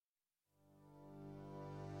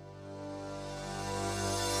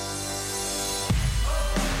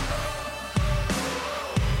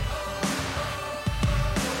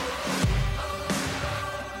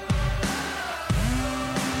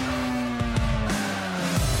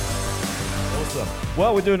Awesome.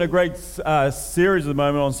 Well, we're doing a great series at the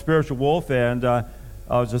moment on spiritual warfare, and I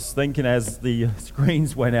was just thinking as the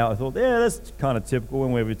screens went out, I thought, yeah, that's kind of typical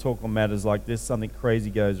when we talk on matters like this, something crazy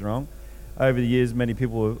goes wrong. Over the years, many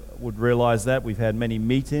people would realize that. We've had many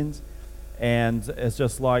meetings, and it's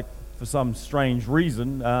just like, for some strange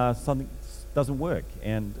reason, something doesn't work,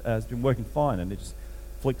 and it's been working fine, and it just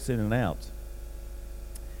flicks in and out.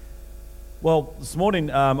 Well, this morning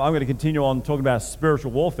I'm going to continue on talking about spiritual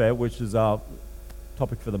warfare, which is our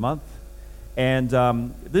topic for the month. And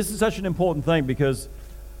this is such an important thing because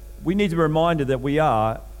we need to be reminded that we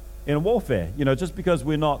are in a warfare. You know, just because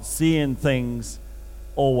we're not seeing things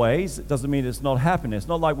always, it doesn't mean it's not happening. It's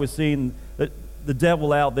not like we're seeing the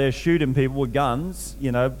devil out there shooting people with guns,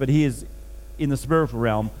 you know, but he is in the spiritual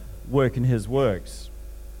realm working his works.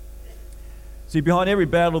 See, behind every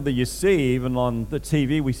battle that you see, even on the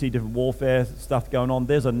TV, we see different warfare stuff going on.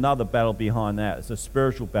 There's another battle behind that. It's a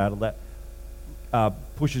spiritual battle that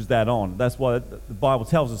pushes that on. That's why the Bible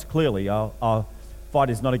tells us clearly our fight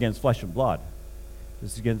is not against flesh and blood.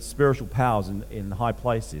 It's against spiritual powers in high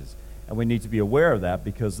places. And we need to be aware of that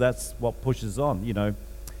because that's what pushes on, you know.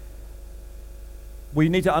 We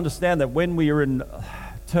need to understand that when we are in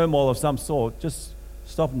turmoil of some sort, just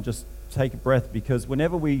stop and just take a breath, because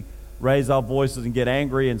whenever we raise our voices and get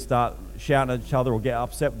angry and start shouting at each other or get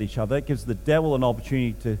upset with each other, it gives the devil an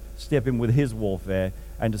opportunity to step in with his warfare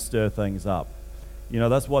and to stir things up. You know,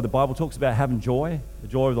 that's why the Bible talks about having joy, the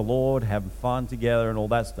joy of the Lord, having fun together and all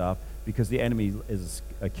that stuff, because the enemy is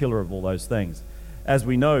a killer of all those things. As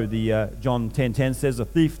we know, the John 10:10 says, "A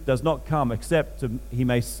thief does not come except he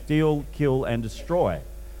may steal, kill, and destroy."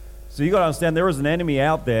 So you've got to understand there is an enemy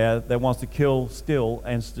out there that wants to kill, steal,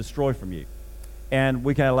 and destroy from you. And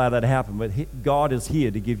we can't allow that to happen. But God is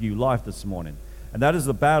here to give you life this morning. And that is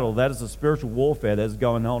the battle, that is the spiritual warfare that is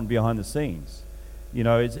going on behind the scenes. You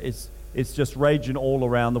know, it's just raging all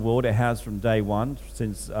around the world. It has from day one,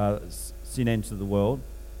 since sin entered the world.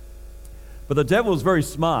 But the devil is very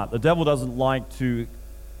smart. The devil doesn't like to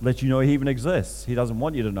let you know he even exists. He doesn't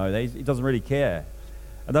want you to know that. He doesn't really care.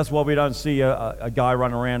 And that's why we don't see a guy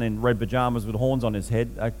running around in red pajamas with horns on his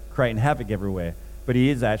head creating havoc everywhere. But he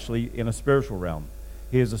is actually in a spiritual realm.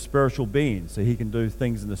 He is a spiritual being, so he can do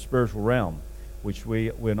things in the spiritual realm, which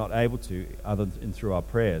we're not able to other than through our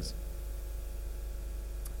prayers.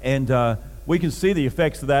 And we can see the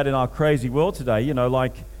effects of that in our crazy world today. You know,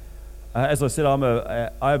 like, as I said,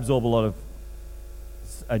 I absorb a lot of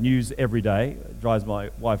news every day. It drives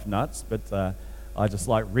my wife nuts, but I just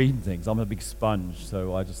like reading things. I'm a big sponge,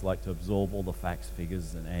 so I just like to absorb all the facts,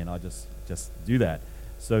 figures, and I just do that.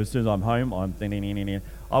 So as soon as I'm home, I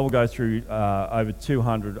will go through over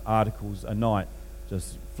 200 articles a night,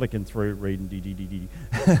 just flicking through, reading,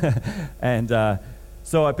 and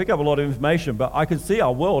so I pick up a lot of information, but I can see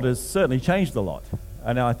our world has certainly changed a lot.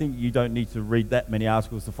 And I think you don't need to read that many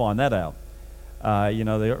articles to find that out. You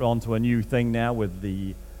know, they're onto a new thing now with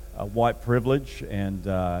the white privilege, and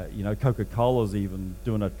you know, Coca-Cola's even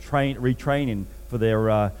doing a retraining for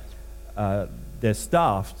their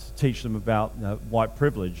staff to teach them about white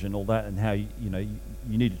privilege and all that, and how you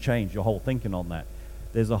need to change your whole thinking on that.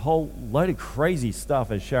 There's a whole load of crazy stuff,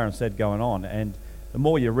 as Sharon said, going on, and the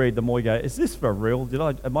more you read, the more you go, is this for real?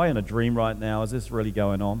 Am I in a dream right now? Is this really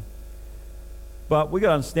going on? But we got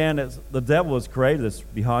to understand that the devil has created this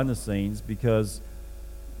behind the scenes because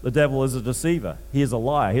the devil is a deceiver. He is a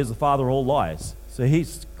liar. He is the father of all lies. So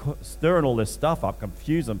he's stirring all this stuff up,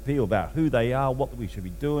 confusing people about who they are, what we should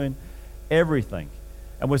be doing, everything.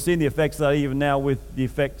 And we're seeing the effects of that even now with the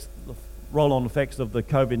roll-on effects of the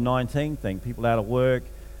COVID-19 thing. People out of work,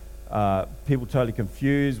 people totally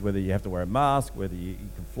confused whether you have to wear a mask, whether you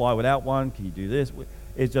can fly without one, can you do this?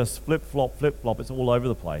 It's just flip-flop, it's all over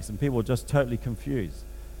the place, and people are just totally confused.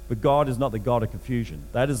 But God is not the God of confusion.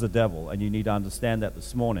 That is the devil, and you need to understand that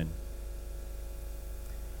this morning.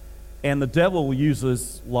 And the devil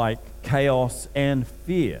uses like chaos and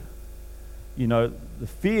fear. You know, the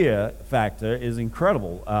fear factor is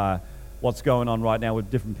incredible. What's going on right now with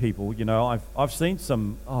different people. You know, I've seen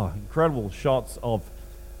some incredible shots of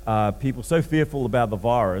people so fearful about the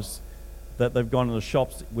virus that they've gone to the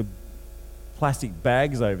shops with plastic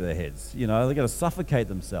bags over their heads. You know, they're going to suffocate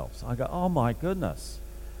themselves. I go, oh my goodness.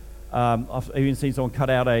 I've even seen someone cut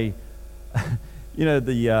out you know,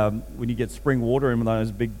 when you get spring water in one of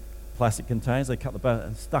those big plastic containers, they cut the bone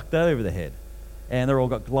and stuck that over their head. And they're all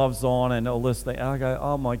got gloves on and all this thing. I go,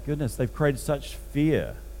 oh my goodness, they've created such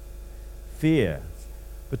fear.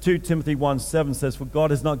 But 2 Timothy 1:7 says, "For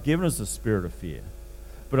God has not given us a spirit of fear,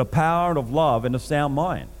 but a power and of love and a sound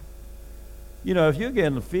mind." You know, if you're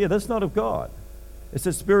getting fear, that's not of God. It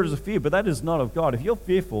says spirit is a fear, but that is not of God. If you're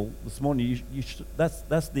fearful this morning,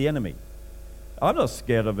 that's the enemy. I'm not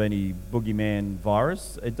scared of any boogeyman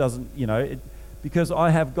virus. It doesn't, because I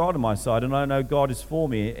have God on my side, and I know God is for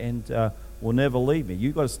me and will never leave me.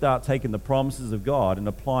 You've got to start taking the promises of God and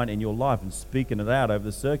applying it in your life and speaking it out over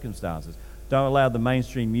the circumstances. Don't allow the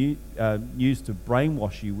mainstream news to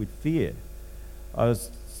brainwash you with fear. I was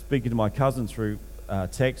speaking to my cousin through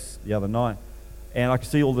text the other night, and I could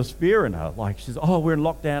see all this fear in her. Like, she says, oh, we're in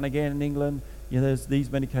lockdown again in England. There's these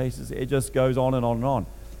many cases. It just goes on and on and on.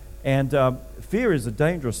 And fear is a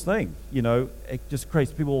dangerous thing. It just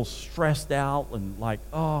creates people all stressed out and like,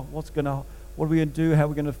 oh, what are we going to do? How are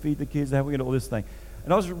we going to feed the kids? How are we going to do all this thing?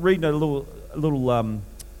 And I was reading a little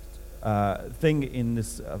thing in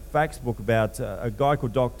this facts book about a guy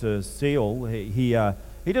called Dr. Seal. He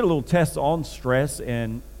did a little test on stress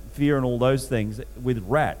and fear and all those things with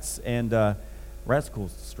rats. And rats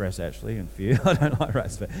cause stress, actually, and fear. I don't like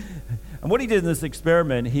rats. And what he did in this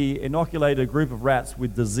experiment, he inoculated a group of rats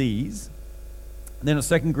with disease. And then a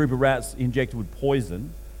second group of rats he injected with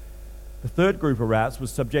poison. The third group of rats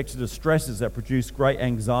was subjected to stresses that produced great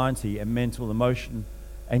anxiety and mental emotion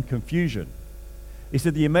and confusion. He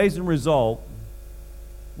said the amazing result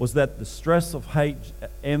was that the stress of hate,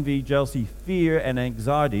 envy, jealousy, fear, and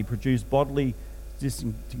anxiety produced bodily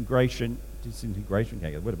disintegration,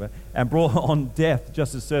 and brought on death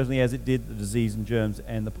just as certainly as it did the disease and germs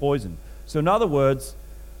and the poison. So in other words,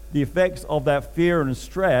 the effects of that fear and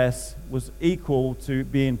stress was equal to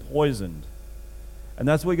being poisoned. And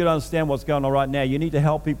that's where you got to understand what's going on right now. You need to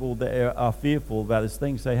help people that are fearful about this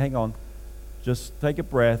thing. Say, hang on, just take a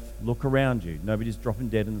breath, look around you. Nobody's dropping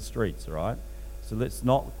dead in the streets, all right? So it's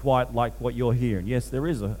not quite like what you're hearing. Yes, there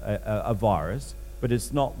is a virus, but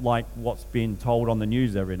it's not like what's being told on the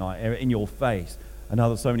news every night, in your face.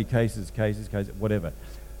 Another so many cases, whatever.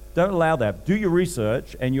 Don't allow that. Do your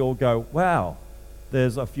research, and you'll go, wow,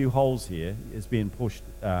 there's a few holes here. It's being pushed.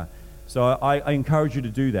 So I encourage you to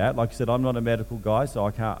do that. Like I said, I'm not a medical guy, so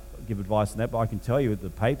I can't give advice on that, but I can tell you the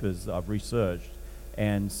papers I've researched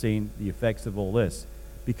and seen the effects of all this.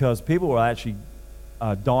 Because people are actually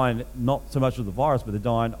dying, not so much of the virus, but they're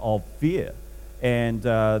dying of fear and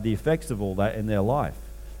the effects of all that in their life,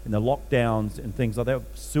 and the lockdowns and things like that,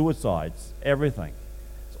 suicides, everything.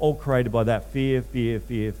 It's all created by that fear.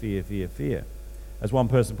 As one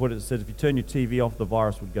person put it, it said, if you turn your TV off, the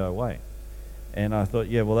virus would go away. And I thought,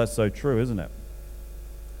 yeah, well, that's so true, isn't it?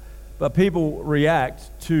 But people react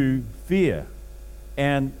to fear.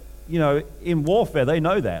 And, in warfare, they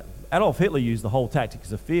know that. Adolf Hitler used the whole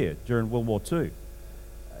tactics of fear during World War II.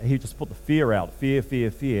 He just put the fear out, fear.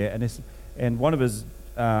 And one of his,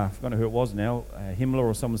 I've forgotten who it was now, Himmler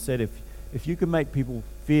or someone said, if you can make people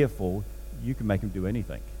fearful, you can make them do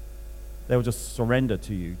anything. They will just surrender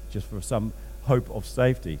to you just for some hope of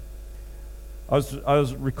safety. I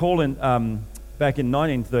was recalling back in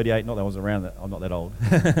 1938, not that I was around, I'm not that old.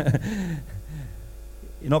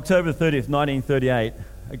 In October 30th, 1938,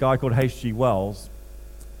 a guy called Orson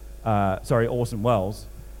Welles,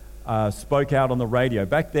 spoke out on the radio.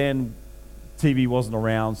 Back then, TV wasn't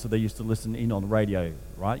around, so they used to listen in on the radio,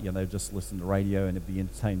 right? They'd just listen to radio and they'd be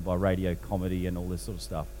entertained by radio comedy and all this sort of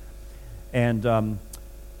stuff. And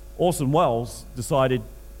Orson Welles decided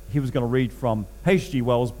he was going to read from H.G.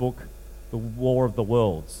 Wells' book, The War of the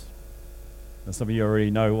Worlds. And some of you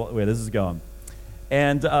already know where this is going.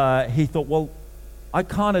 And he thought, well, I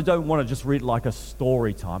kind of don't want to just read it like a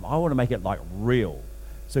story time. I want to make it like real.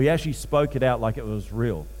 So he actually spoke it out like it was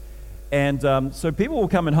real. And so people were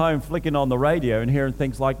coming home, flicking on the radio and hearing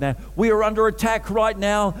things like, now, we are under attack right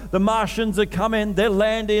now. The Martians are coming. They're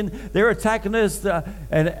landing. They're attacking us.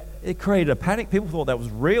 And it created a panic. People thought that was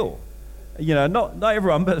real. Not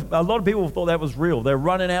everyone, but a lot of people thought that was real. They're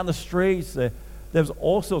running out in the streets. There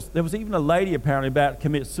was even a lady apparently about to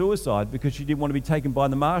commit suicide because she didn't want to be taken by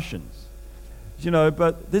the Martians.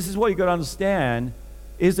 But this is what you've got to understand.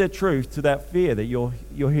 Is there truth to that fear that you're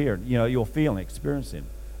hearing, you're feeling, experiencing?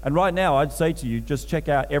 And right now, I'd say to you, just check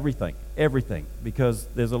out everything, because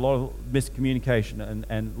there's a lot of miscommunication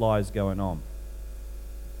and lies going on.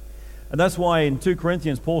 And that's why in 2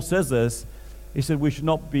 Corinthians, Paul says this. He said we should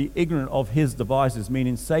not be ignorant of his devices,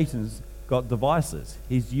 meaning Satan's got devices.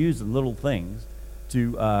 He's using little things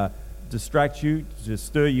to distract you, to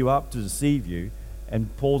stir you up, to deceive you.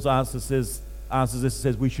 And Paul's answers this,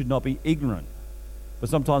 says we should not be ignorant. But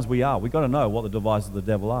sometimes we are. We've got to know what the devices of the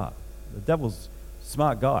devil are. The devil's a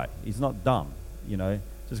smart guy. He's not dumb,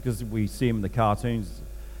 Just because we see him in the cartoons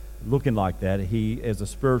looking like that, he is a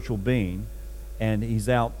spiritual being, and he's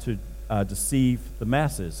out to deceive the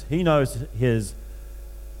masses. He knows his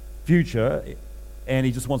future, and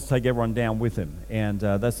he just wants to take everyone down with him. And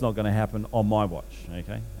that's not going to happen on my watch.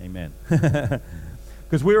 Okay? Amen.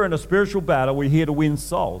 Because we're in a spiritual battle. We're here to win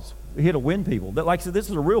souls. We're here to win people. Like I said, this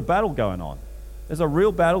is a real battle going on. There's a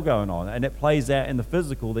real battle going on, and it plays out in the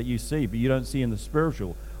physical that you see, but you don't see in the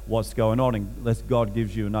spiritual what's going on unless God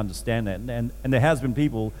gives you an understanding. And there has been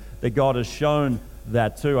people that God has shown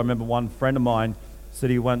that too. I remember one friend of mine said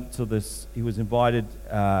he went to this, he was invited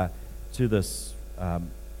to this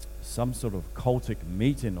some sort of cultic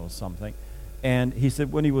meeting or something, and he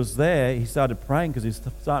said when he was there, he started praying because he's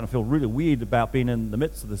starting to feel really weird about being in the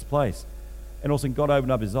midst of this place. And all of a sudden God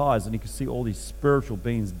opened up his eyes and he could see all these spiritual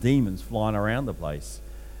beings, demons flying around the place.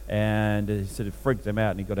 And he said it freaked him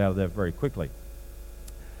out and he got out of there very quickly.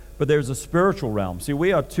 But there's a spiritual realm. See,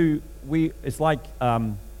 it's like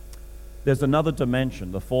there's another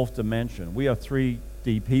dimension, the fourth dimension. We are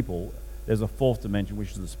 3D people. There's a fourth dimension,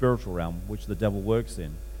 which is the spiritual realm, which the devil works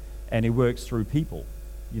in. And he works through people.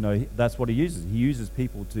 You know, that's what he uses. He uses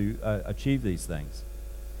people to achieve these things.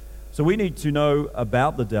 So we need to know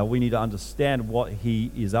about the devil. We need to understand what he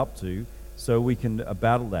is up to so we can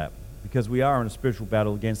battle that, because we are in a spiritual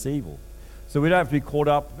battle against evil. So we don't have to be caught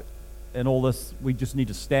up in all this. We just need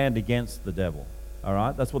to stand against the devil. All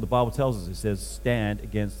right? That's what the Bible tells us. It says stand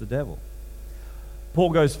against the devil.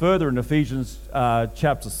 Paul goes further in Ephesians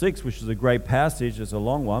chapter 6, which is a great passage. It's a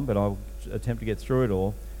long one, but I'll attempt to get through it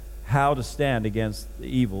all. How to stand against the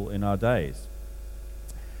evil in our days.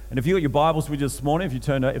 And if you got your Bibles with you this morning, if you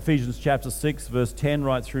turn to Ephesians chapter 6, verse 10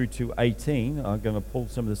 right through to 18, I'm going to pull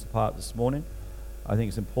some of this apart this morning. I think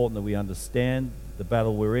it's important that we understand the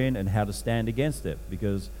battle we're in and how to stand against it,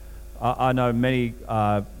 because I know many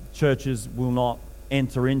churches will not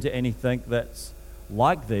enter into anything that's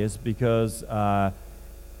like this because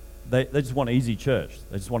they just want an easy church.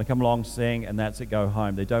 They just want to come along, sing, and that's it, go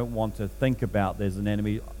home. They don't want to think about there's an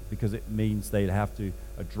enemy, because it means they'd have to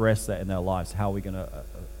address that in their lives. How are we going to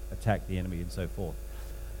attack the enemy and so forth?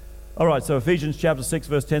 All right, so Ephesians chapter 6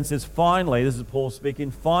 verse 10 says, finally, this is Paul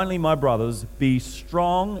speaking, finally, my brothers, be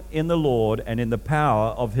strong in the Lord and in the power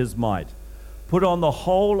of his might. Put on the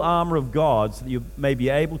whole armor of God so that you may be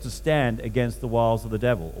able to stand against the wiles of the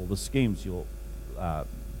devil, or the schemes, your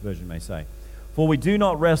version may say. For we do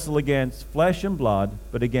not wrestle against flesh and blood,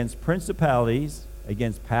 but against principalities,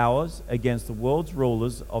 against powers, against the world's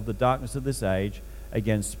rulers of the darkness of this age,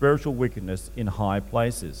 against spiritual wickedness in high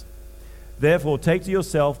places. Therefore, take to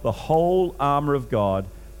yourself the whole armor of God,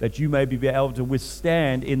 that you may be able to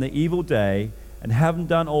withstand in the evil day, and having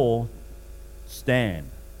done all, stand.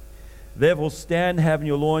 Therefore, stand, having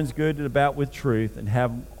your loins girded about with truth, and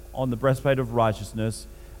have on the breastplate of righteousness,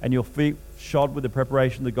 and your feet shod with the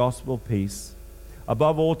preparation of the gospel of peace.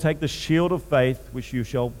 Above all, take the shield of faith, which you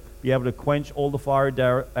shall be able to quench all the fiery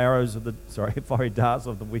darts of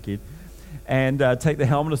the wicked, and take the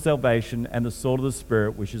helmet of salvation and the sword of the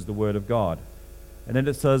Spirit, which is the word of God. And then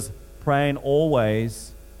it says, praying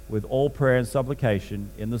always with all prayer and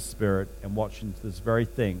supplication in the Spirit, and watching this very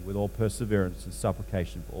thing with all perseverance and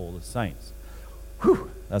supplication for all the saints.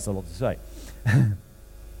 Whew, that's a lot to say.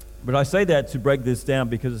 But I say that to break this down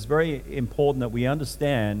because it's very important that we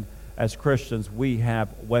understand as Christians we have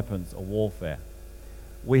weapons of warfare.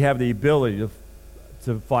 We have the ability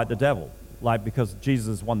to fight the devil. Like, because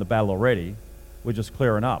Jesus won the battle already, we're just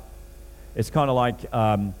clearing up. It's kind of like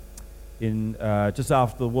in just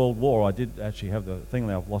after the World War, I did actually have the thing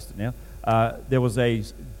there, I've lost it now. There was a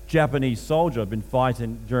Japanese soldier who had been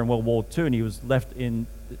fighting during World War II, and he was left in,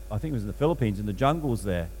 I think it was in the Philippines, in the jungles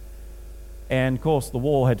there. And of course the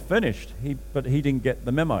war had finished, but he didn't get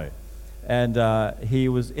the memo. And he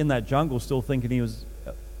was in that jungle still thinking he was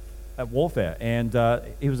at warfare. And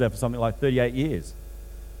he was there for something like 38 years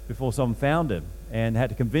before someone found him and had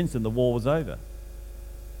to convince him the war was over.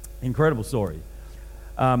 Incredible story.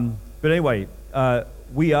 But anyway,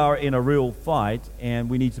 we are in a real fight, and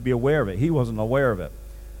we need to be aware of it. He wasn't aware of it,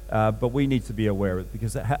 but we need to be aware of it,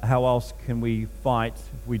 because how else can we fight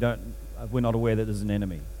if we're not aware that there's an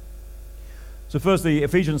enemy? So firstly,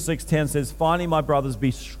 Ephesians 6:10 says, finally, my brothers,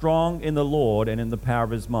 be strong in the Lord and in the power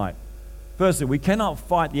of his might. Firstly, we cannot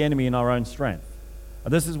fight the enemy in our own strength.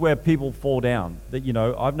 And this is where people fall down. That,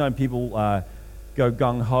 I've known people go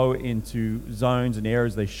gung-ho into zones and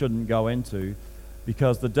areas they shouldn't go into,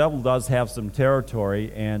 because the devil does have some territory,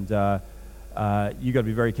 and you got to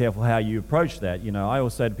be very careful how you approach that. I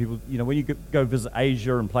always say to people, when you go visit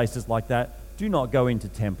Asia and places like that, do not go into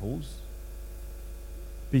temples,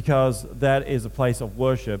 because that is a place of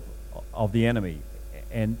worship of the enemy.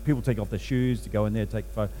 And people take off their shoes to go in there, take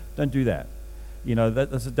photos. Don't do that.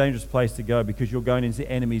 That's a dangerous place to go, because you're going into the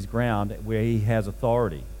enemy's ground where he has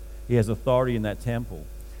authority. He has authority in that temple.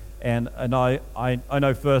 And I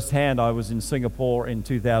know firsthand, I was in Singapore in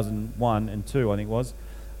 2001 and 2, I think it was,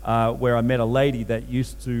 where I met a lady that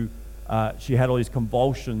used to, she had all these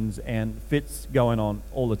convulsions and fits going on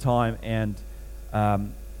all the time, and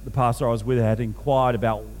the pastor I was with had inquired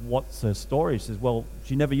about what's her story. She says, well,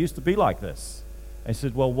 she never used to be like this. I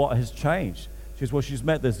said, well, what has changed? She says, well, she's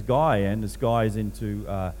met this guy, and this guy is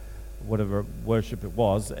into whatever worship it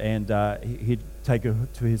was, and he'd take her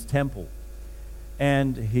to his temple.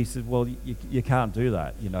 And he said, well, you can't do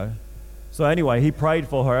that, you know. So anyway, he prayed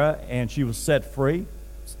for her, and she was set free,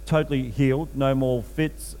 totally healed, no more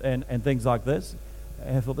fits and things like this.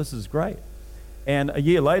 And I thought, this is great. And a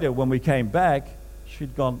year later, when we came back,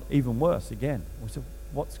 she'd gone even worse again. We said,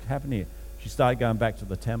 what's happened here? She started going back to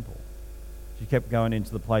the temple. She kept going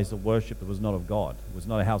into the place of worship that was not of God. It was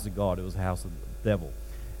not a house of God, it was a house of the devil.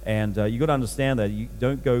 And you've got to understand that you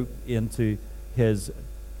don't go into his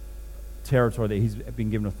territory that he's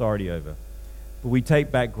been given authority over. But we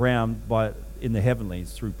take back ground in the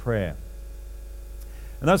heavenlies through prayer.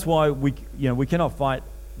 And that's why we cannot fight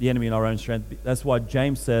the enemy in our own strength. That's why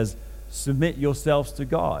James says, submit yourselves to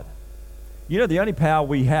God. You know, the only power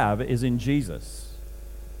we have is in Jesus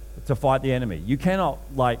to fight the enemy. You cannot,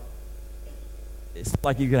 it's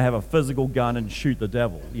like you can have a physical gun and shoot the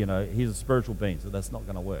devil. You know, he's a spiritual being, so that's not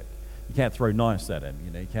going to work. You can't throw knives at him.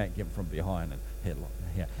 You know, you can't get him from behind and headlock.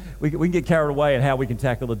 Yeah. We can get carried away at how we can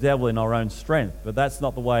tackle the devil in our own strength, but that's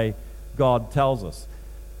not the way God tells us.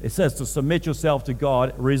 It says to submit yourself to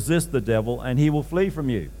God, resist the devil, and he will flee from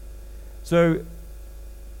you. So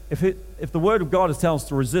if the word of God is telling us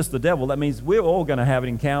to resist the devil, that means we're all going to have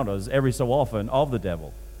encounters every so often of the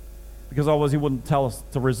devil, because otherwise he wouldn't tell us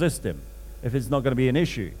to resist him if it's not going to be an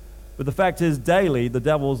issue. But the fact is, daily the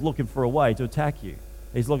devil is looking for a way to attack you.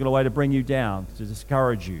 He's looking for a way to bring you down, to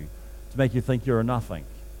discourage you, to make you think you're a nothing,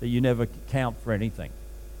 that you never count for anything.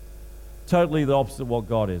 Totally the opposite of what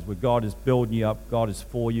God is, where God is building you up, God is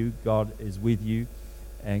for you, God is with you,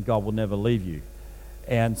 and God will never leave you.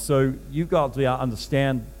 And so you've got to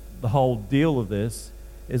understand the whole deal of this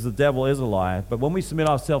is the devil is a liar. But when we submit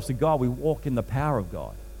ourselves to God, we walk in the power of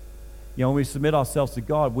God. You know, when we submit ourselves to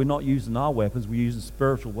God, we're not using our weapons, we're using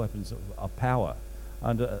spiritual weapons of power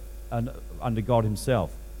under God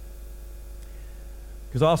himself.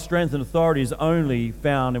 Because our strength and authority is only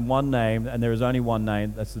found in one name, and there is only one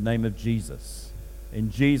name, that's the name of Jesus.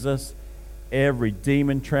 In Jesus, every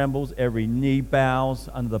demon trembles, every knee bows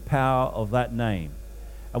under the power of that name.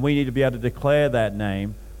 And we need to be able to declare that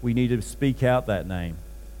name. We need to speak out that name.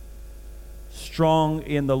 Strong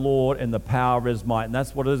in the Lord and the power of his might. And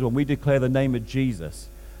that's what it is when we declare the name of Jesus.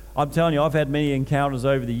 I'm telling you, I've had many encounters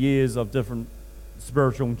over the years of different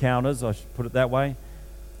spiritual encounters, I should put it that way.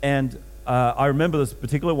 And I remember this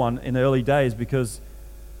particular one in the early days, because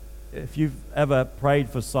if you've ever prayed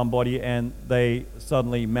for somebody and they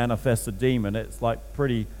suddenly manifest a demon, it's like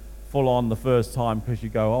pretty full on the first time, because you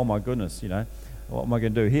go, oh my goodness, you know, what am I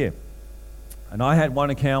going to do here? And I had one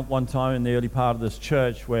account one time in the early part of this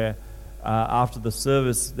church where after the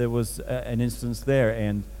service there was an instance there,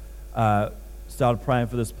 and started praying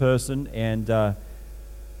for this person, and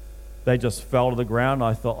they just fell to the ground.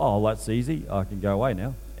 I thought, oh, that's easy, I can go away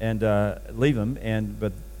now and leave them.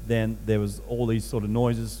 But then there was all these sort of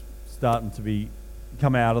noises starting to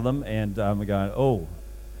come out of them, and we're going, oh,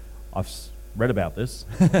 I've read about this.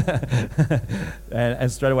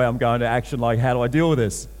 and straight away I'm going to action, like, how do I deal with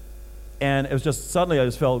this? And it was just suddenly I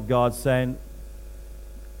just felt God saying,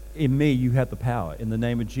 in me you have the power. In the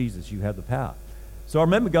name of Jesus you have the power. So I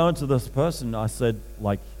remember going to this person, I said,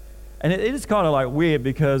 like, and it is kind of like weird,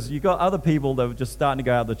 because you got other people that were just starting to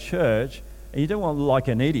go out of the church, and you don't want to look like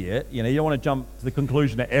an idiot, you know, you don't want to jump to the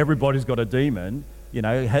conclusion that everybody's got a demon, you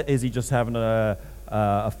know, is he just having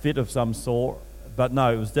a fit of some sort? But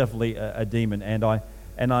no, it was definitely a demon.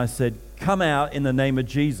 And I said, come out in the name of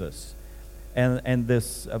Jesus. And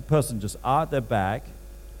this person just arched their back,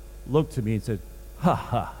 looked at me and said, ha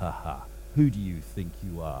ha ha ha, who do you think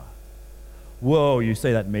you are? Whoa, you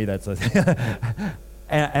say that to me, that's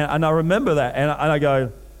and I remember that, and I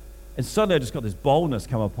go, and suddenly I just got this boldness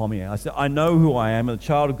come upon me. I said, I know who I am, I'm a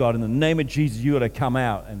child of God. In the name of Jesus, you got to come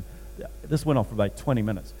out. And this went on for about 20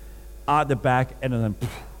 minutes. Arched the back, and then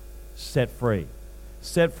set free.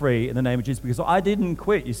 Set free in the name of Jesus, because I didn't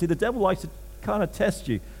quit. You see, the devil likes to kind of test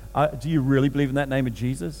you. Do you really believe in that name of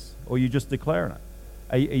Jesus, or are you just declaring it?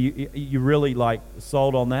 Are you really like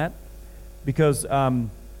sold on that? Because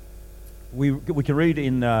we can read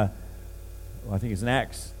in, I think it's in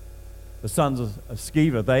Acts, the sons of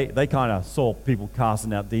Sceva, they kind of saw people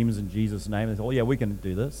casting out demons in Jesus' name. They thought, oh yeah, we can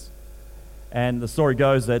do this. And the story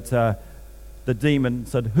goes that the demon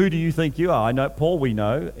said, "Who do you think you are?" I know, Paul, we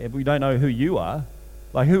know. If we don't know who you are,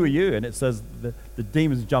 like, who are you? And it says the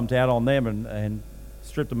demons jumped out on them and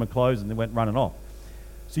stripped them of clothes and they went running off.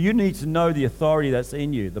 So you need to know the authority that's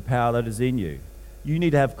in you, the power that is in you. You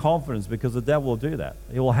need to have confidence, because the devil will do that.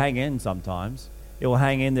 He will hang in sometimes. He will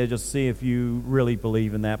hang in there just to see if you really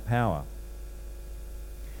believe in that power.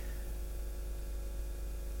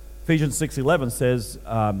 Ephesians 6:11 says,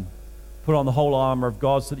 put on the whole armor of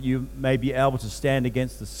God so that you may be able to stand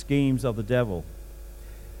against the schemes of the devil.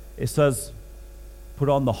 It says, put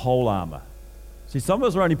on the whole armor. See, some of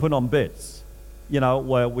us are only putting on bits,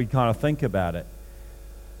 where we kind of think about it.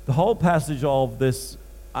 The whole passage of this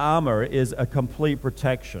armor is a complete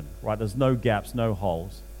protection, right? There's no gaps, no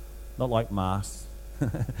holes. Not like masks.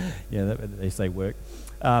 Yeah, they say work.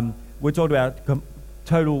 We're talking about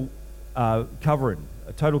total covering,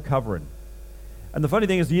 a total covering. And the funny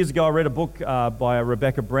thing is, years ago I read a book by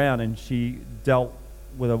Rebecca Brown, and she dealt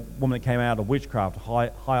with a woman that came out of witchcraft, high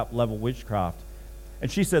up level witchcraft. And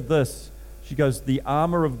she said this, she goes, the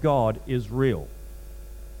armor of God is real.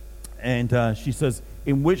 And she says,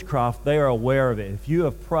 in witchcraft, they are aware of it. If you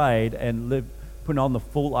have prayed and put on the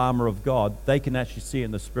full armor of God, they can actually see it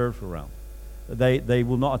in the spiritual realm. They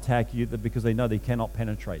will not attack you because they know they cannot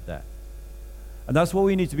penetrate that. And that's what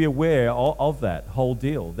we need to be aware of that whole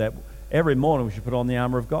deal, that every morning we should put on the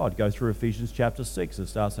armor of God. Go through Ephesians chapter 6. It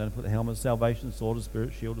starts saying, put the helmet of salvation, sword of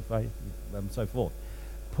spirit, shield of faith, and so forth.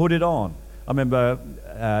 Put it on. I remember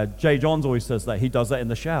Jay Johns always says that. He does that in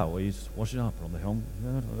the shower. He's washing up, put on the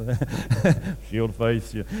helmet, shield of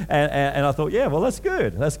faith. And I thought, yeah, well, that's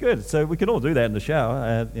good. That's good. So we can all do that in the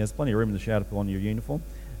shower. There's plenty of room in the shower to put on your uniform.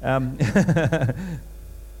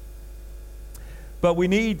 But we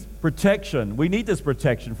need protection. We need this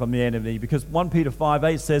protection from the enemy, because 1 Peter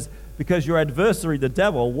 5:8 says, because your adversary, the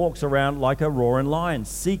devil, walks around like a roaring lion,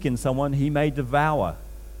 seeking someone he may devour.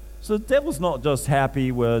 So the devil's not just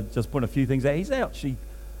happy with just putting a few things out. He's actually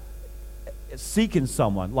seeking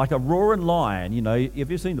someone like a roaring lion.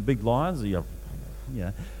 Have you seen the big lions?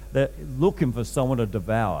 They're looking for someone to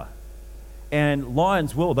devour. And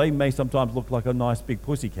lions they may sometimes look like a nice big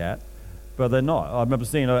pussycat, but they're not. I remember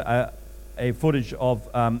seeing a footage of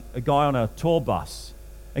a guy on a tour bus.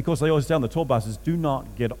 And of course, they always tell the tour buses, do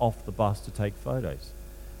not get off the bus to take photos.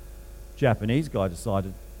 Japanese guy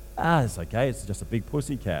decided, it's okay, it's just a big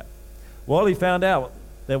pussycat. Well, he found out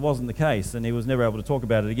that wasn't the case, and he was never able to talk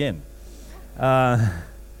about it again.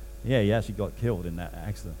 He actually got killed in that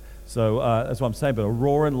accident. So that's what I'm saying. But a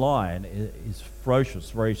roaring lion is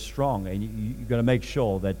ferocious, very strong, and you've got to make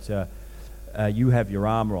sure that you have your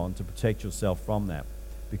armor on to protect yourself from that,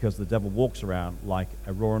 because the devil walks around like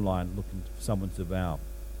a roaring lion looking for someone to devour.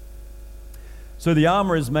 So the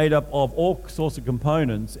armor is made up of all sorts of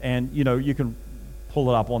components, and you can pull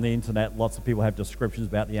it up on the internet. Lots of people have descriptions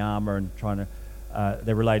about the armor and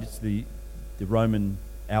they're related to the Roman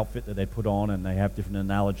outfit that they put on, and they have different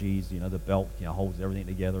analogies. The belt holds everything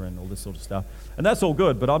together and all this sort of stuff, and that's all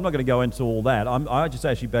good, but I'm not going to go into all that. I just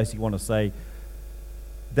actually basically want to say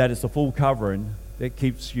that it's a full covering that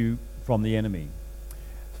keeps you from the enemy.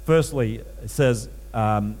 Firstly, it says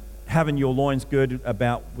having your loins girded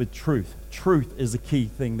about with truth. Truth is a key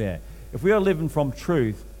thing there. If we are living from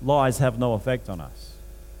truth, lies have no effect on us.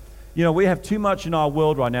 We have too much in our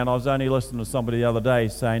world right now, and I was only listening to somebody the other day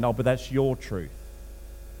saying, but that's your truth.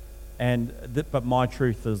 But my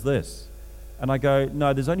truth is this. And I go,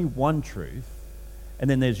 no, there's only one truth, and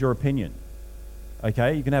then there's your opinion.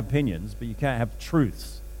 Okay, you can have opinions, but you can't have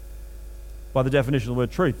truths. By the definition of the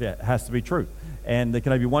word truth, it has to be true. And there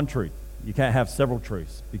can only be one truth. You can't have several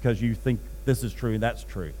truths because you think this is true and that's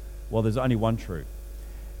true. Well, there's only one truth.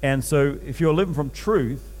 And so if you're living from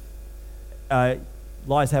truth,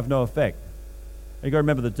 lies have no effect. And you've got to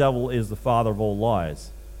remember, the devil is the father of all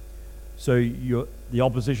lies. So the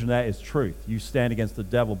opposition to that is truth. You stand against the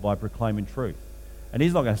devil by proclaiming truth. And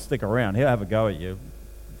he's not going to stick around. He'll have a go at you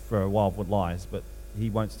for a while with lies, but he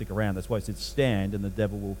won't stick around. That's why it said stand and the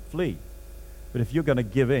devil will flee. But if you're going to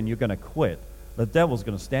give in, you're going to quit, the devil's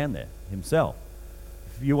going to stand there himself.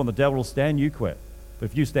 If you want the devil to stand, you quit. But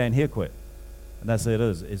if you stand here, quit. And that's what it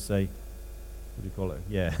is. It's a, what do you call it?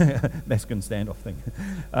 Yeah, Mexican standoff thing.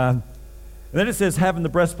 And then it says, having the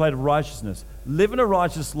breastplate of righteousness. Living a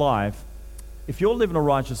righteous life. If you're living a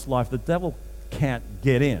righteous life, the devil can't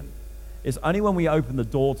get in. It's only when we open the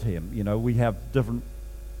door to him. We have different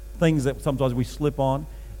things that sometimes we slip on,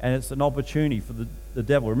 and it's an opportunity for the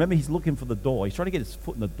devil. Remember, he's looking for the door. He's trying to get his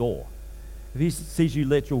foot in the door. If he sees you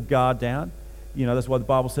let your guard down, that's why the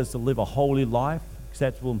Bible says to live a holy life,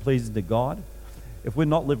 acceptable and pleasing to God. If we're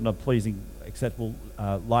not living a pleasing, acceptable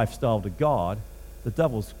lifestyle to God, the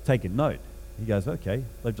devil's taking note. He goes, okay,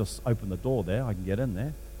 they've just opened the door there, I can get in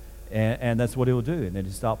there. And that's what he'll do. And then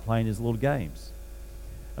he'll start playing his little games.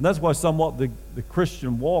 And that's why somewhat the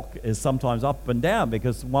Christian walk is sometimes up and down,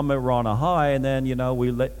 because one minute we're on a high, and then,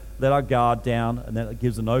 we let our guard down, and then it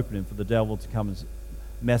gives an opening for the devil to come and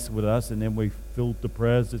mess with us, and then we feel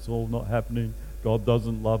depressed. It's all not happening. God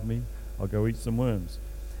doesn't love me. I'll go eat some worms.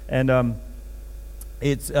 And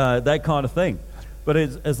it's that kind of thing. But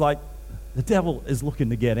it's like the devil is looking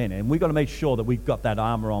to get in, and we've got to make sure that we've got that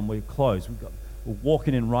armor on, we're clothed, we're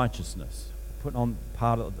walking in righteousness, putting on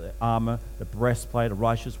part of the armor, the breastplate of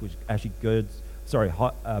righteousness, which actually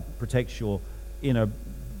protects your inner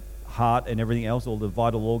heart and everything else, all the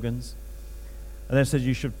vital organs. And then it says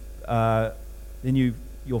you should,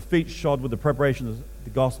 your feet shod with the preparation of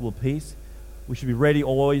the gospel of peace. We should be ready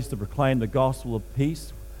always to proclaim the gospel of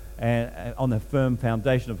peace, and on the firm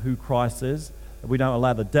foundation of who Christ is. We don't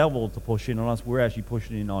allow the devil to push in on us. We're actually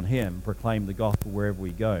pushing in on him, proclaim the gospel wherever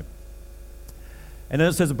we go. And then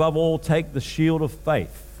it says, above all, take the shield of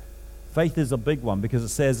faith. Faith is a big one, because it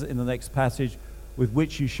says in the next passage, with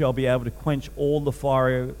which you shall be able to quench all the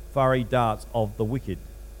fiery darts of the wicked.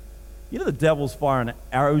 You know the devil's firing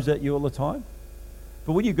arrows at you all the time?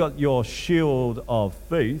 But when you've got your shield of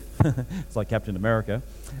faith, it's like Captain America,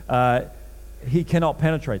 he cannot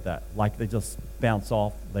penetrate that. Like they just bounce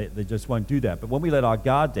off. They just won't do that. But when we let our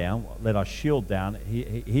guard down, let our shield down,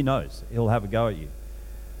 he knows. He'll have a go at you.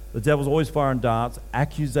 The devil's always firing darts,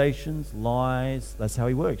 accusations, lies. That's how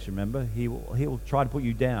he works, remember? He will try to put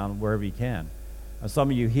you down wherever he can. And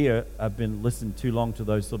some of you here have been listening too long to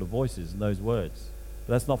those sort of voices and those words.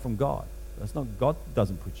 But that's not from God. God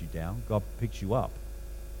doesn't put you down. God picks you up.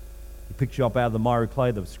 He picks you up out of the miry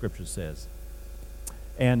clay, the scripture says.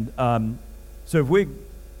 And so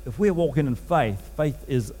if we're walking in faith, faith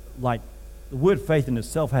is like, the word faith in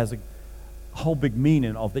itself has a whole big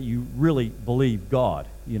meaning of that you really believe God.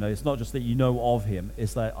 It's not just that you know of him.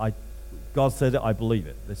 It's that God said it, I believe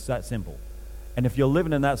it. It's that simple. And if you're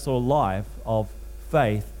living in that sort of life of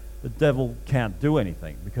faith, the devil can't do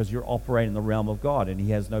anything, because you're operating in the realm of God, and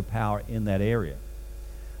he has no power in that area.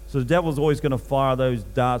 So the devil's always going to fire those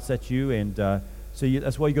darts at you, and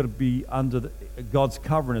that's why you've got to be under God's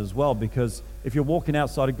covering as well, because if you're walking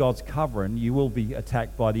outside of God's covering, you will be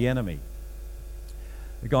attacked by the enemy.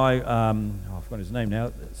 The guy, I've forgotten his name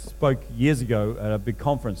now, spoke years ago at a big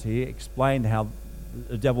conference. He explained how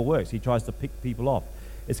the devil works. He tries to pick people off.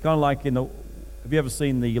 It's kind of like have you ever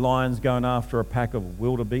seen the lions going after a pack of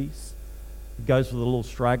wildebeest? He goes for the little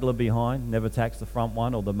straggler behind, never attacks the front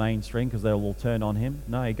one or the main string, because they'll all turn on him.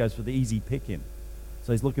 No, he goes for the easy picking.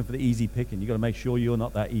 So he's looking for the easy picking. You've got to make sure you're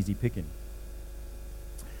not that easy picking.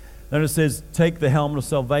 Then it says, take the helmet of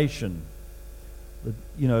salvation.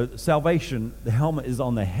 Salvation, the helmet is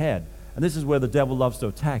on the head. And this is where the devil loves to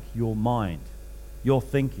attack your mind, your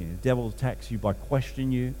thinking. The devil attacks you by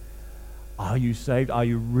questioning you. Are you saved? Are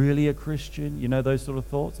you really a Christian? Those sort of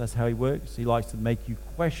thoughts. That's how he works. He likes to make you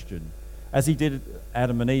question. As he did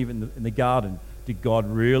Adam and Eve in the garden. Did God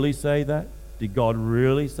really say that? Did God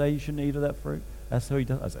really say you shouldn't eat of that fruit? That's how he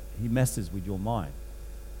does it. He messes with your mind.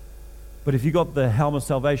 But if you got the helmet of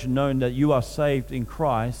salvation, knowing that you are saved in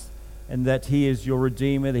Christ and that he is your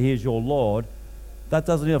Redeemer, that he is your Lord, that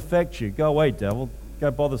doesn't affect you. Go away, devil. Go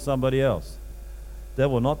bother somebody else.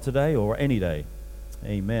 Devil, not today or any day.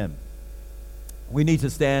 Amen. We need to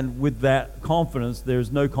stand with that confidence. There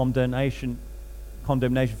is no condemnation for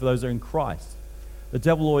those that are in Christ. The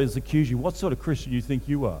devil always accuses you. What sort of Christian do you think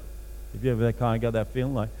you are? Have you ever kind of got that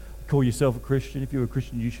feeling like, call yourself a Christian? If you were a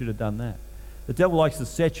Christian, you should have done that. The devil likes to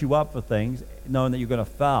set you up for things, knowing that you're going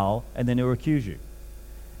to fail, and then he'll accuse you.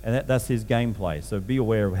 And that's his gameplay. So be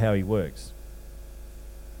aware of how he works.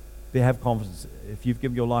 Have confidence. If you've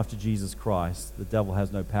given your life to Jesus Christ, the devil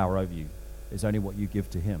has no power over you. It's only what you give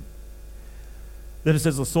to him. Then it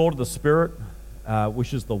says the sword of the Spirit,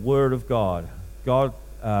 which is the Word of God. God,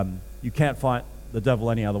 you can't fight the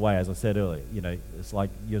devil any other way, as I said earlier. It's like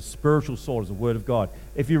your spiritual sword is the Word of God.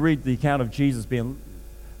 If you read the account of Jesus being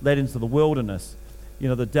led into the wilderness,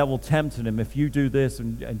 the devil tempted him. If you do this,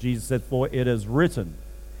 and Jesus said, for it is written.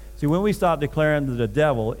 See, when we start declaring to the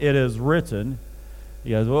devil, it is written,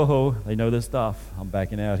 he goes, whoa, they know this stuff. I'm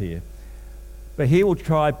backing out here. But he will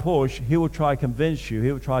try push, he will try convince you,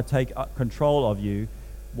 he will try take control of you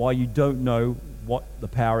while you don't know what the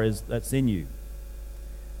power is that's in you.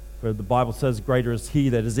 For the Bible says, greater is he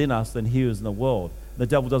that is in us than he who is in the world. The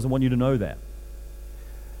devil doesn't want you to know that.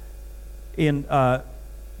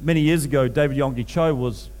 Many years ago, David Yonggi Cho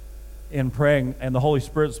was in praying, and the Holy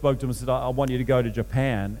Spirit spoke to him and said, I want you to go to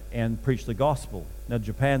Japan and preach the gospel. Now,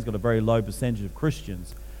 Japan's got a very low percentage of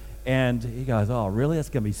Christians, And he goes, oh, really? That's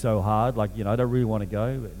going to be so hard. Like, I don't really want to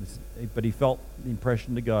go. But he felt the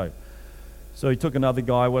impression to go. So he took another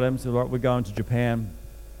guy with him, said, all right, we're going to Japan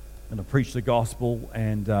and to preach the gospel.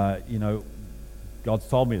 And, God's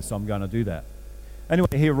told me, so I'm going to do that. Anyway,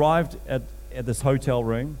 he arrived at this hotel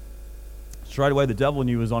room. Straight away, the devil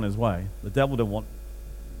knew he was on his way. The devil didn't want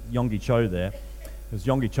Yonggi Cho there, because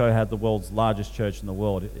Yonggi Cho had the world's largest church in the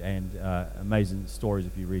world, and amazing stories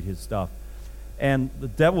if you read his stuff. And the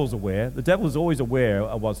devil's aware. The devil's always aware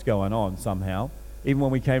of what's going on somehow. Even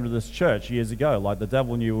when we came to this church years ago, like the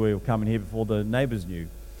devil knew we were coming here before the neighbors knew.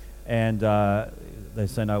 And they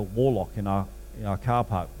sent a warlock in our car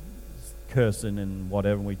park, cursing and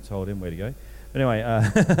whatever, and we told him where to go. But anyway,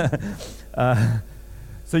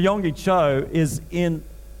 so Yonggi Cho is in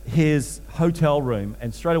his hotel room,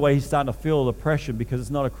 and straight away he's starting to feel the oppression because it's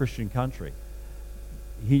not a Christian country.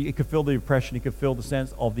 He could feel the oppression, he could feel the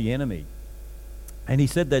sense of the enemy. And he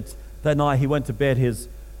said that night he went to bed,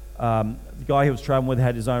 the guy he was traveling with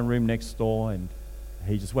had his own room next door, and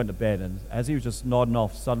he just went to bed, and as he was just nodding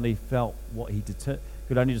off, suddenly felt what he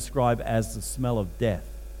could only describe as the smell of death.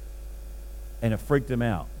 And it freaked him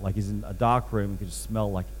out, like he's in a dark room and could just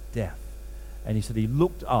smell like death. And he said he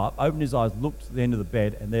looked up, opened his eyes, looked at the end of the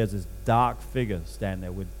bed, and there's this dark figure standing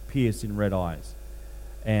there with piercing red eyes.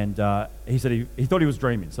 And he said he thought he was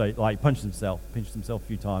dreaming, so he pinched himself a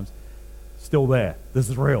few times. Still there. This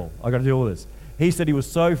is real. I got to deal with this. He said he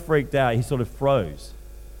was so freaked out, he sort of froze.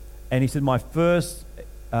 And he said, my first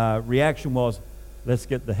reaction was, let's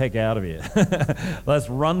get the heck out of here. Let's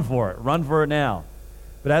run for it. Run for it now.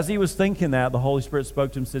 But as he was thinking that, the Holy Spirit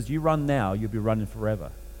spoke to him and says, you run now, you'll be running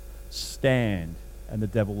forever. Stand, and the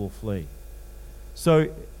devil will flee. So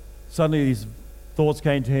suddenly these thoughts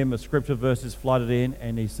came to him, a scripture verses flooded in,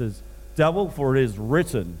 and he says, devil, for it is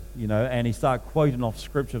written, and he started quoting off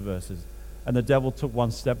scripture verses. And the devil took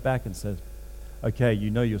one step back and says, okay,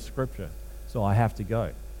 you know your scripture, so I have to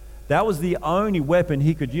go. That was the only weapon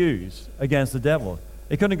he could use against the devil.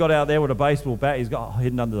 He couldn't have got out there with a baseball bat he's got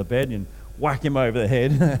hidden under the bed and whack him over the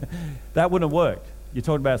head. That wouldn't have worked. You're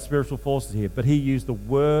talking about spiritual forces here. But he used the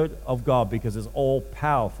word of God because it's all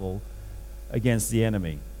powerful against the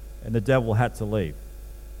enemy. And the devil had to leave.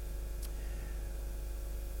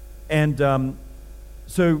 And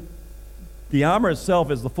so the armor itself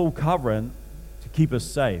is the full covering to keep us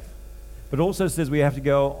safe. But it also says we have to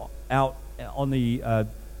go out on the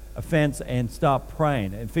offense and start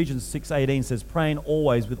praying. Ephesians 6:18 says, praying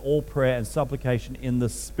always with all prayer and supplication in the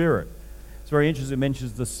Spirit. It's very interesting it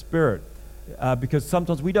mentions the Spirit because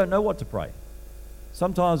sometimes we don't know what to pray.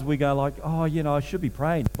 Sometimes we go like, oh, I should be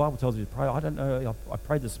praying. The Bible tells me to pray. I don't know. I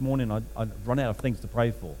prayed this morning. I run out of things to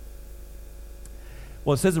pray for.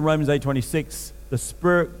 Well, it says in Romans 8:26, the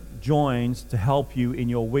Spirit joins to help you in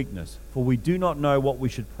your weakness. For we do not know what we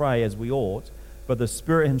should pray as we ought, but the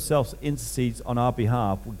Spirit himself intercedes on our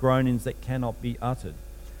behalf with groanings that cannot be uttered.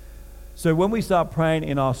 So when we start praying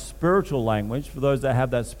in our spiritual language, for those that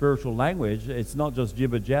have that spiritual language, it's not just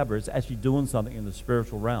jibber jabber, it's actually doing something in the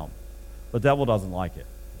spiritual realm. The devil doesn't like it.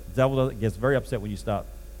 The devil gets very upset when you start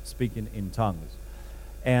speaking in tongues.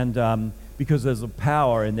 And because there's a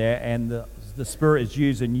power in there, and the Spirit is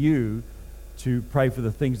using you to pray for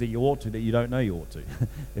the things that you ought to, that you don't know you ought to,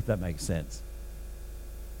 if that makes sense.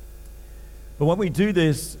 But when we do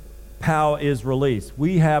this, power is released.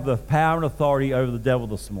 We have the power and authority over the devil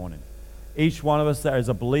this morning. Each one of us that is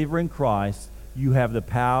a believer in Christ, you have the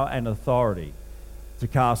power and authority to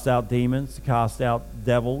cast out demons, to cast out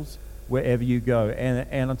devils, wherever you go.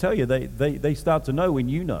 And I'll tell you, they start to know when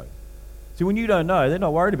you know. See, when you don't know, they're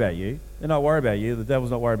not worried about you. They're not worried about you. The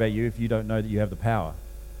devil's not worried about you if you don't know that you have the power.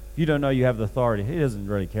 If you don't know you have the authority, he doesn't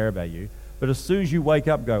really care about you. But as soon as you wake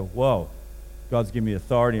up and go, whoa, God's given me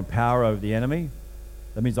authority and power over the enemy,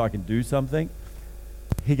 that means I can do something,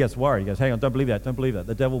 he gets worried. He goes, hang on, don't believe that, don't believe that.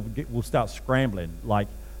 The devil will start scrambling like,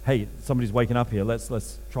 hey, somebody's waking up here,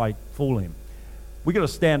 let's try fool him. We got to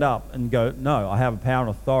stand up and go, no, I have a power and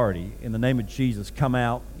authority. In the name of Jesus, come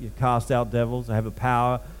out, you cast out devils. I have a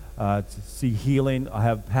power to see healing. I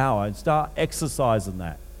have power. And start exercising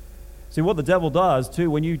that. See, what the devil does,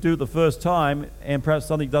 too, when you do it the first time and perhaps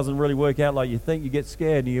something doesn't really work out like you think, you get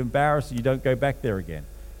scared and you're embarrassed and you don't go back there again.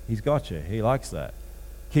 He's got you. He likes that.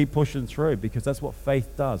 Keep pushing through because that's what faith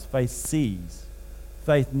does. Faith sees.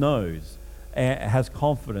 Faith knows and has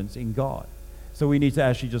confidence in God. So we need to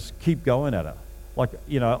actually just keep going at it. Like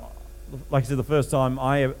I said, the first time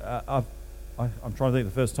I'm trying to think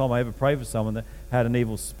the first time I ever prayed for someone that had an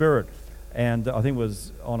evil spirit. And I think it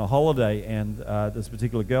was on a holiday, and this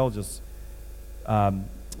particular girl just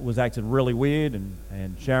was acting really weird,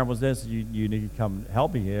 and Sharon was there, so you need to come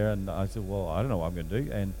help me here. And I said, well, I don't know what I'm going to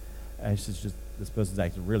do. And she says, this person's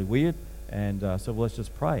acting really weird. And I said, well, let's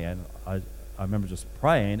just pray. And I remember just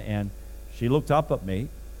praying, and she looked up at me,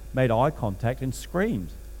 made eye contact, and screamed.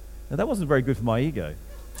 Now, that wasn't very good for my ego.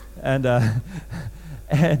 And I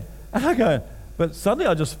go, but suddenly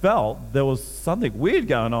I just felt there was something weird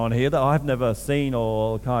going on here that I've never seen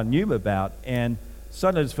or kind of knew about. And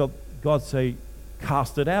suddenly I just felt God say,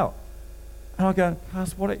 cast it out. And I go,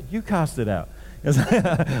 you cast it out.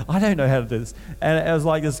 I don't know how to do this. And it was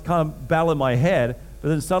like this kind of battle in my head. But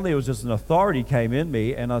then suddenly it was just an authority came in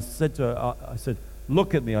me. And I said to her, I said,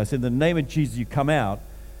 look at me. I said, in the name of Jesus, you come out.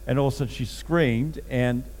 And all of a sudden she screamed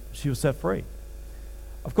and she was set free.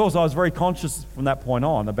 Of course, I was very conscious from that point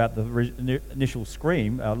on about the initial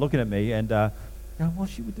scream, looking at me, and what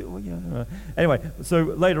she would do. Anyway, so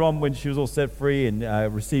later on when she was all set free and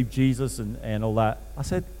received Jesus and all that, I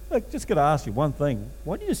said, look, just got to ask you one thing.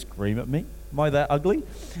 Why do you scream at me? Am I that ugly?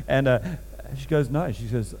 And she goes, no. She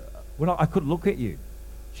says, well, I couldn't look at you.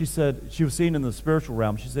 She said, she was seen in the spiritual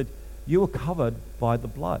realm. She said, you were covered by the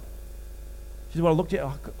blood. She said, when I looked at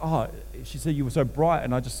you, she said, you were so bright,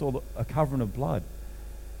 and I just saw a covering of blood.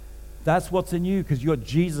 That's what's in you, because you got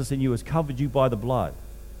Jesus in you, has covered you by the blood.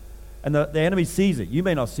 And the enemy sees it. You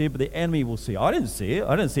may not see it, but the enemy will see it. I didn't see it.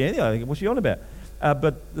 I didn't see anything. I think, what's she on about?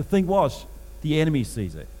 But the thing was, the enemy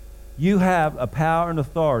sees it. You have a power and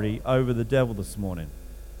authority over the devil this morning.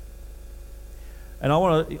 And I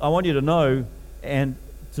want you to know and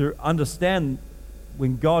to understand,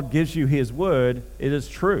 when God gives you his word, it is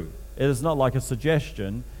true. It is not like a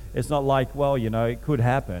suggestion. It's not like, well, it could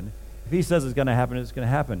happen. If he says it's going to happen, it's going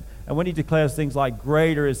to happen. And when he declares things like,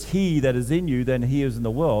 greater is he that is in you than he is in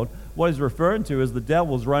the world, what he's referring to is the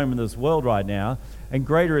devil's roaming this world right now, and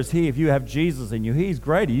greater is he if you have Jesus in you. He's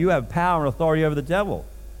greater. You have power and authority over the devil.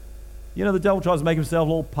 The devil tries to make himself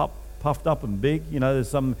all puffed up and big. There's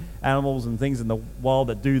some animals and things in the wild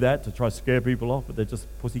that do that to try to scare people off, but they're just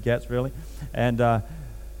pussycats, really.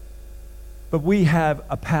 But we have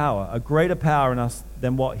a power, a greater power in us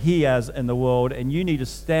than what he has in the world, and you need to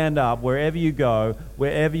stand up wherever you go,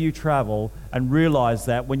 wherever you travel, and realize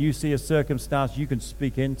that when you see a circumstance, you can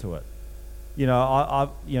speak into it.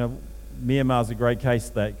 Myanmar's a great case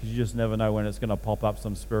of that, because you just never know when it's going to pop up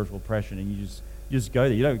some spiritual oppression, and you just go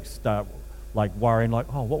there. You don't start like worrying, like,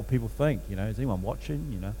 oh, what will people think? Is anyone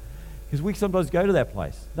watching? Because we sometimes go to that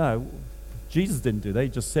place. No, Jesus didn't do that. He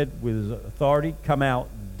just said with his authority, come out,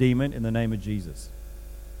 demon, in the name of Jesus.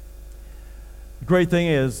 The great thing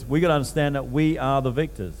is, we got to understand that we are the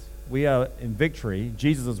victors. We are in victory.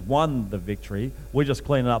 Jesus has won the victory. We're just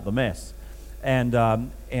cleaning up the mess. And I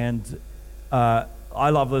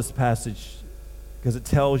love this passage because it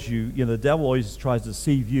tells you, the devil always tries to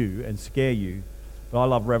deceive you and scare you. But I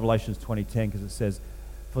love Revelations 20:10 because it says,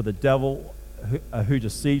 for the devil who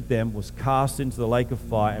deceived them was cast into the lake of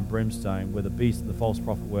fire and brimstone, where the beast and the false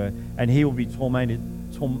prophet were, and he will be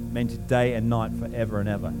tormented day and night forever and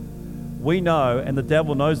ever. We know, and the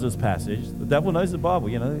devil knows this passage. The devil knows the Bible.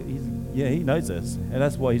 He knows this, and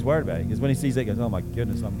that's what he's worried about. Because when he sees that, he goes, "Oh my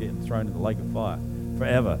goodness, I'm getting thrown in the lake of fire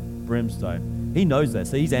forever, brimstone." He knows that,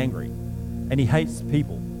 so he's angry, and he hates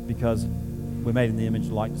people because we're made in the image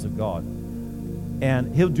and likeness of God,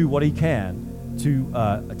 and he'll do what he can to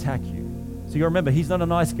attack you. So you remember, he's not a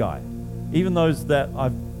nice guy. Even those that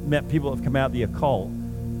I've met, people that have come out of the occult,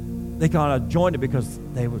 they kind of joined it because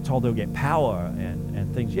they were told they'll get power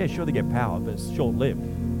and things. Yeah, sure, they get power, but it's short-lived.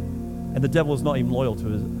 And the devil is not even loyal to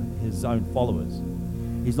his own followers.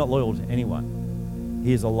 He's not loyal to anyone.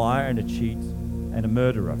 He is a liar and a cheat and a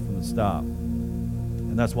murderer from the start.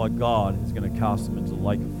 And that's why God is going to cast him into the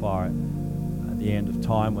lake of fire at the end of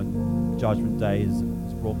time, when Judgment Day is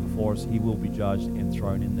brought before us. He will be judged and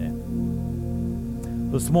thrown in there.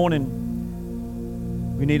 This morning,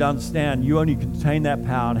 we need to understand you only contain that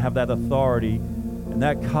power and have that authority and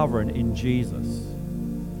that covering in Jesus.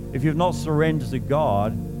 If you've not surrendered to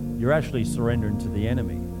God, you're actually surrendering to the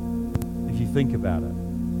enemy, if you think about it.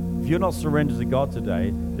 If you're not surrendered to God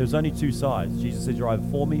today, there's only two sides. Jesus said, you're either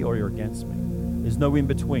for me or you're against me. There's no in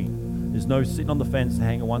between. There's no sitting on the fence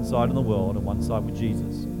hanging on one side in the world and one side with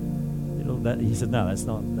Jesus. He said, no,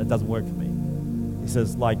 that doesn't work for me. He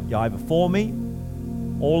says, like, you're either for me,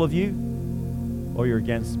 all of you, or you're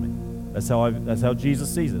against me. That's how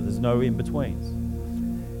Jesus sees it. There's no in-betweens.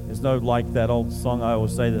 There's no, like that old song I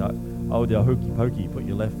always say, that, oh, the hokey pokey, put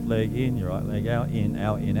your left leg in, your right leg out, in,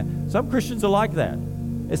 out, in, out. Some Christians are like that.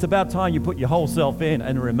 It's about time you put your whole self in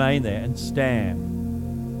and remain there and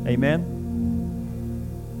stand. Amen?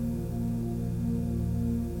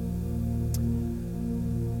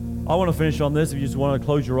 I want to finish on this, if you just want to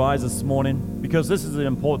close your eyes this morning, because this is an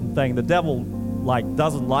important thing. The devil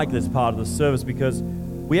doesn't like this part of the service, because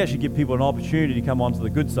we actually give people an opportunity to come onto the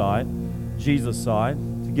good side, Jesus' side,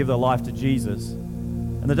 to give their life to Jesus.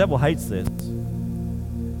 And the devil hates this.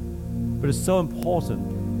 But it's so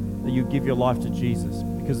important that you give your life to Jesus,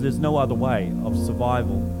 because there's no other way of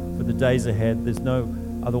survival for the days ahead. There's no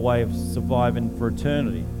other way of surviving for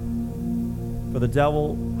eternity. For the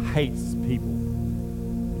devil hates people.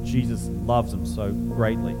 Jesus loves them so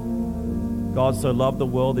greatly. God so loved the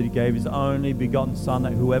world that he gave his only begotten Son,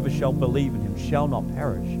 that whoever shall believe in him shall not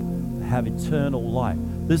perish, but have eternal life.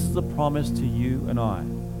 This is a promise to you and I.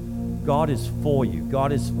 God is for you.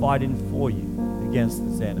 God is fighting for you against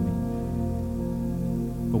this enemy.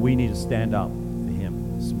 But we need to stand up for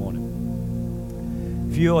him this morning.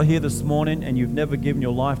 If you are here this morning and you've never given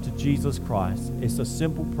your life to Jesus Christ, it's a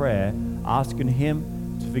simple prayer asking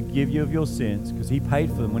him to forgive you of your sins, because he paid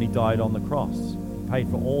for them when he died on the cross. He paid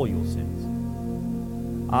for all your sins.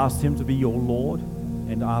 Ask him to be your Lord,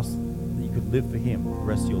 and ask that you could live for him the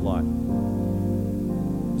rest of your life.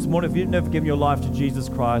 This morning, if you've never given your life to Jesus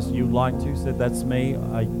Christ, you'd like to, said, that's me.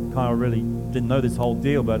 I kind of really didn't know this whole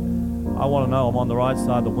deal, but I want to know I'm on the right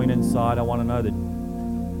side, the winning side. I want to know that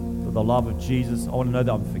the love of Jesus. I want to know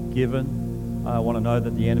that I'm forgiven. I want to know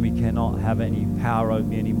that the enemy cannot have any power over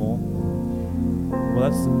me anymore. Well,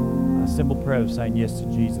 that's a simple prayer of saying yes to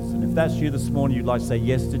Jesus. And if that's you this morning, you'd like to say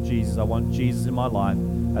yes to Jesus. I want Jesus in my life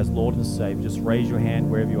as Lord and Savior. Just raise your hand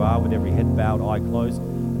wherever you are, with every head bowed, eye closed.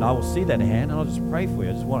 And I will see that hand, and I'll just pray for you.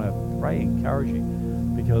 I just want to pray, encourage you,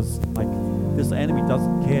 because this enemy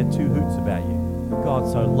doesn't care two hoots about you. God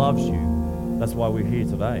so loves you. That's why we're here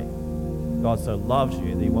today. God so loves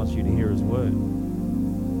you that he wants you to hear his word.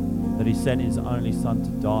 That he sent his only Son to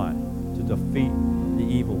die, to defeat the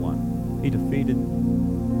evil one. He defeated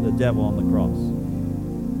the devil on the cross.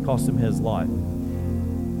 Cost him his life.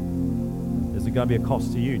 There's going to be a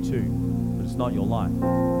cost to you too, but it's not your life.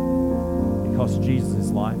 It cost Jesus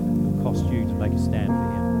his life. It will cost you to make a stand for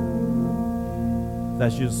him. If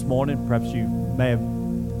that's you this morning, perhaps you may have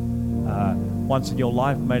once in your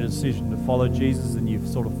life made a decision to follow Jesus and you've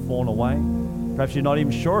sort of fallen away. Perhaps you're not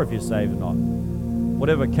even sure if you're saved or not.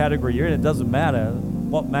 Whatever category you're in, it doesn't matter.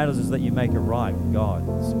 What matters is that you make it right with God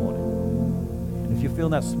this morning. And if you're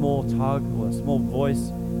feeling that small tug or a small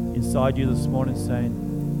voice inside you this morning saying,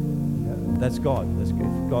 that's God. That's good.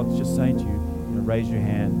 If God's just saying to you, raise your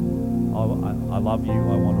hand. I love you.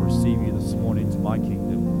 I want to receive you this morning into my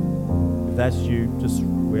kingdom. If that's you, just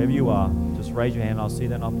wherever you are, just raise your hand. I'll see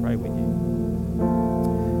that and I'll pray with you.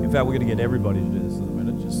 In fact, we're going to get everybody to do this in a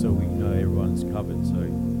minute, just so we know everyone's covered. So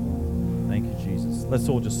thank you, Jesus. Let's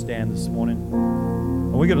all just stand this morning.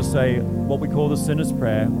 And we're going to say what we call the sinner's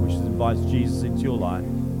prayer, which invites Jesus into your life.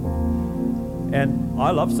 And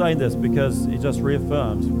I love saying this because it just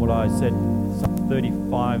reaffirms what I said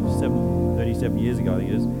 37 years ago, I think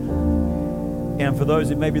it is. And for those,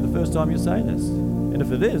 it may be the first time you're saying this. And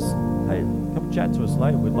if it is, hey, come chat to us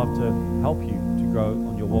later. We'd love to help you to grow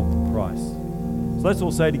on your walk with Christ. So let's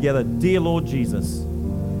all say together, Dear Lord Jesus,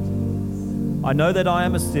 I know that I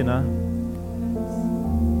am a sinner,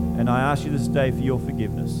 and I ask you this day for your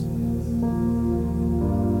forgiveness.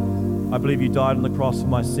 I believe you died on the cross for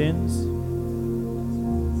my sins,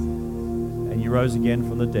 and you rose again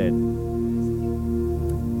from the dead.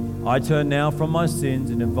 I turn now from my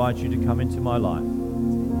sins and invite you to come into my life,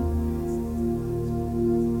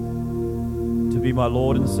 to be my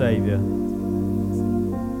Lord and Savior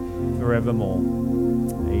forevermore.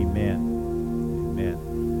 Amen. Amen.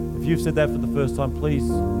 If you've said that for the first time, please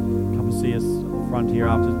come and see us up front here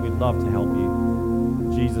after. We'd love to help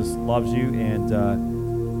you. Jesus loves you, and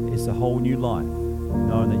it's a whole new life,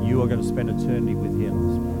 knowing that you are going to spend eternity with him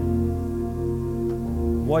this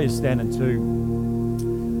morning. While you're standing too,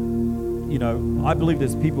 I believe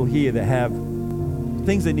there's people here that have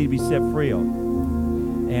things they need to be set free of.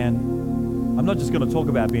 And I'm not just going to talk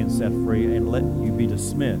about being set free and let you be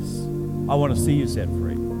dismissed. I want to see you set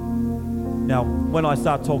free. Now, when I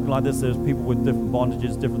start talking like this, there's people with different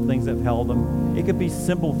bondages, different things that have held them. It could be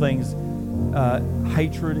simple things,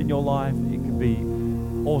 hatred in your life. It could be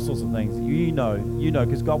all sorts of things. You know,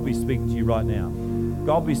 because God will be speaking to you right now.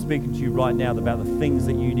 God will be speaking to you right now about the things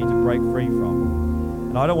that you need to break free from.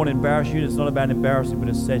 And I don't want to embarrass you. It's not about embarrassing, but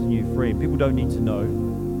it's setting you free. People don't need to know.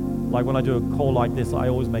 Like when I do a call like this, I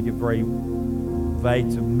always make it very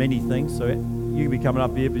vague to many things. So you could be coming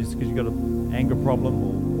up here because you've got an anger problem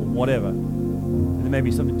or whatever. And there may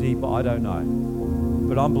be something deeper, I don't know.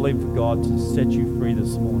 But I'm believing for God to set you free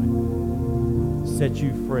this morning. Set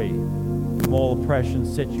you free from all oppression,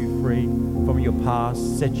 set you free from your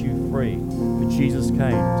past, set you free. For Jesus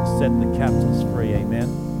came to set the captives free. Amen.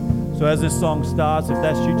 So as this song starts, if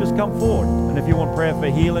that's you, just come forward. And if you want prayer for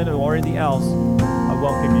healing or anything else,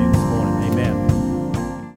 welcome you.